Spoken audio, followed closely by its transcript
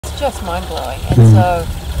just mind-blowing. And so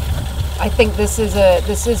I think this is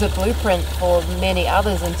a blueprint for many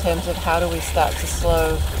others in terms of how do we start to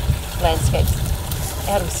slow landscapes,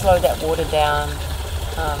 how do we slow that water down.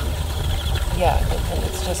 And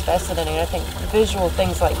it's just fascinating. I think visual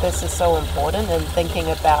things like this is so important, and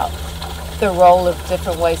thinking about the role of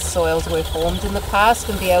different ways soils were formed in the past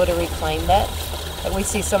and be able to reclaim that. Like we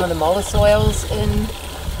see some of the molar soils in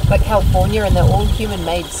like California, and they're all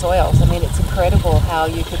human-made soils. I mean, it's incredible how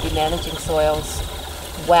you could be managing soils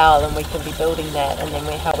well, and we can be building that, and then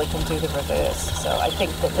how we can do the reverse. So I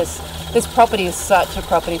think that this property is such a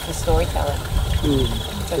property for storytelling.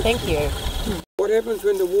 So thank you. What happens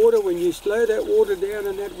when you slow that water down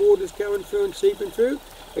and that water's going through and seeping through,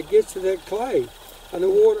 it gets to that clay, and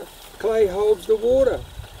clay holds the water,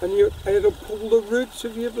 and it'll pull the roots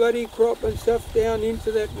of your bloody crop and stuff down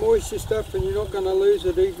into that moisture stuff, and you're not going to lose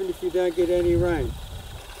it even if you don't get any rain.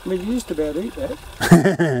 I mean, you just about eat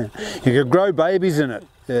that. You could grow babies in it.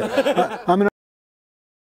 Yeah. I mean,